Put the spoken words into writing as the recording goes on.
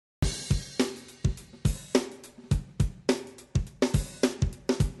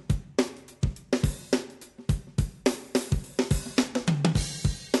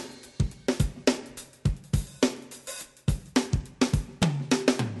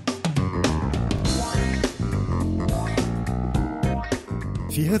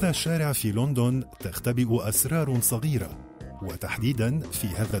في هذا الشارع في لندن تختبئ أسرار صغيرة، وتحديداً في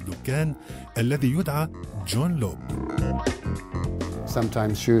هذا الدكان الذي يدعى جون لوب.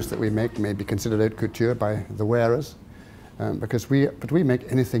 Sometimes shoes that we make may be considered haute couture by the wearers, but we make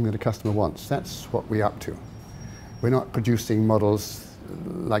anything that a customer wants. That's what we're up to. We're not producing models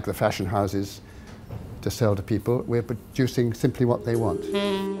like the fashion houses to sell to people. We're producing simply what they want.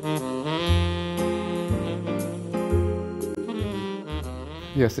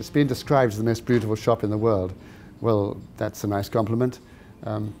 Yes, it's been described as the most beautiful shop in the world. Well, that's a nice compliment.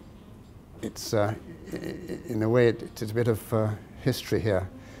 In a way, it's a bit of history here.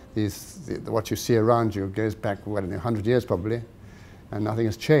 What you see around you goes back, 100 years probably, and nothing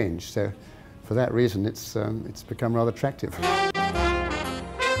has changed. So, for that reason, it's become rather attractive.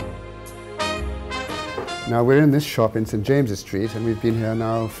 Now, we're in this shop in St James's Street, and we've been here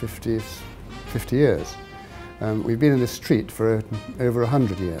now 50 years. We've been in this street for over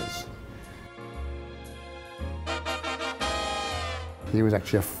 100 years. He was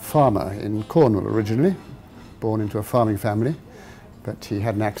actually a farmer in Cornwall originally, born into a farming family, but he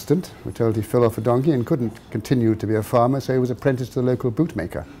had an accident. We're told he fell off a donkey and couldn't continue to be a farmer, so he was apprenticed to the local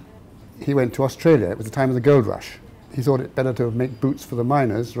bootmaker. He went to Australia. It was the time of the gold rush. He thought it better to make boots for the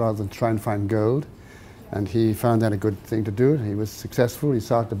miners rather than try and find gold, and he found that a good thing to do. He was successful. He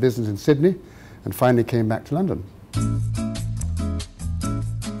started a business in Sydney and finally came back to London.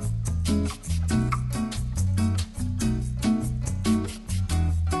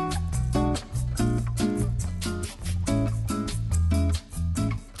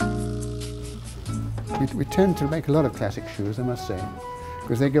 We tend to make a lot of classic shoes, I must say,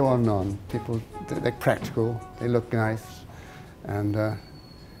 because they go on and on. They're practical, they look nice, and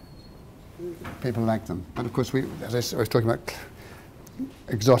people like them. And of course, as I was talking about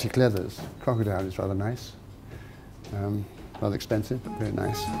exotic leathers, crocodile is rather nice, rather expensive, but very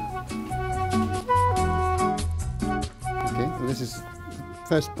nice. Okay, well, this is the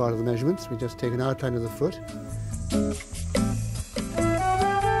first part of the measurements. We just take an outline of the foot.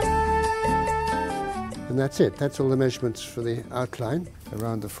 And that's it. That's all the measurements for the outline.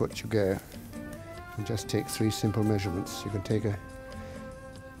 Around the foot you go. And just take 3 simple measurements. You can take a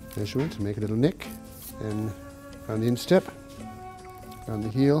measurement and make a little nick, then around the instep, around the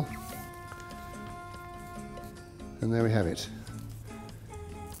heel, and there we have it.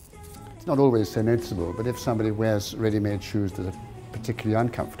 It's not always so noticeable, but if somebody wears ready-made shoes that are particularly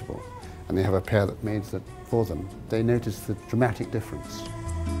uncomfortable and they have a pair that made that for them, they notice the dramatic difference.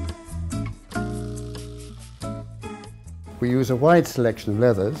 We use a wide selection of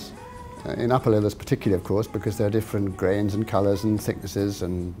leathers, in upper leathers particularly, of course, because there are different grains and colours and thicknesses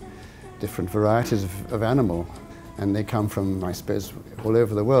and different varieties of animal. And they come from, I suppose, all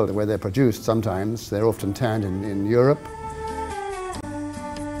over the world where they're produced sometimes. They're often tanned in Europe.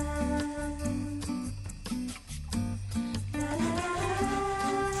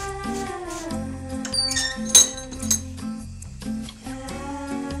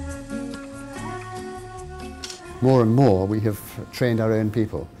 More and more we have trained our own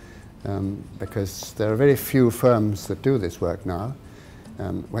people because there are very few firms that do this work now.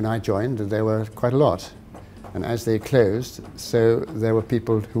 When I joined, there were quite a lot. And as they closed, so there were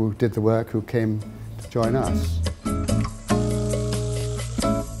people who did the work who came to join us.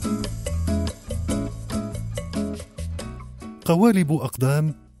 قوالب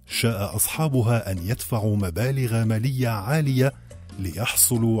أقدام شاء أصحابها أن يدفعوا مبالغ مالية عالية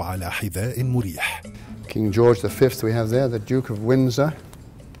ليحصلوا على حذاء مريح. King George V we have there, the Duke of Windsor,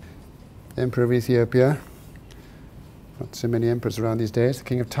 Emperor of Ethiopia, not so many emperors around these days, the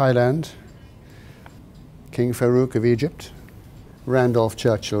King of Thailand, King Farouk of Egypt, Randolph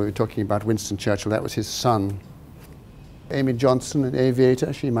Churchill, we were talking about Winston Churchill, that was his son. Amy Johnson, an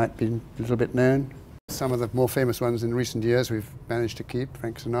aviator, she might be a little bit known. Some of the more famous ones in recent years we've managed to keep,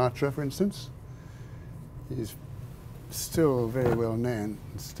 Frank Sinatra, for instance. He's still very well known,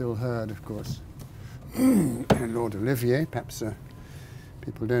 and still heard, of course. And Lord Olivier, perhaps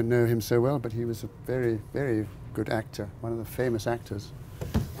people don't know him so well, but he was a very, very good actor, one of the famous actors.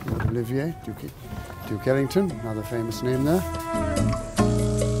 Lord Olivier, Duke Ellington, another famous name there.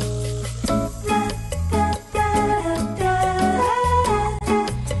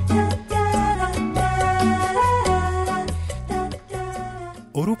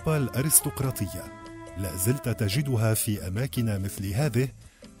 أوروبا الأرستقراطية لا زلت تجدها في أماكن مثل هذه،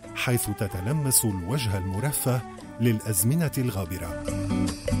 حيث تتلمس الوجه المرفه للأزمنة الغابرة.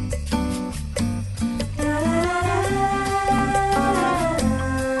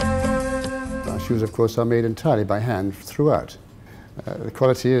 Our shoes, of course, are made entirely by hand throughout. The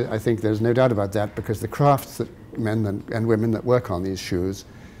quality, I think there's no doubt about that, because the crafts that men and women that work on these shoes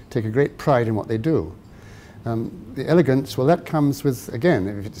take a great pride in what they do. The elegance, well, that comes with, again,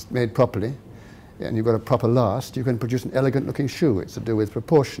 if it's made properly and you've got a proper last, you can produce an elegant looking shoe. It's to do with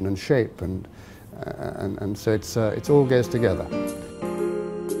proportion and shape, and so it all goes together.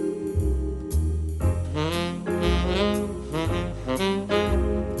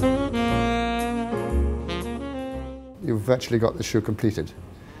 You've virtually got the shoe completed.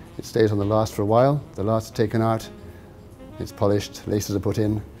 It stays on the last for a while, the last is taken out, it's polished, laces are put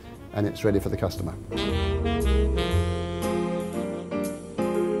in, and it's ready for the customer.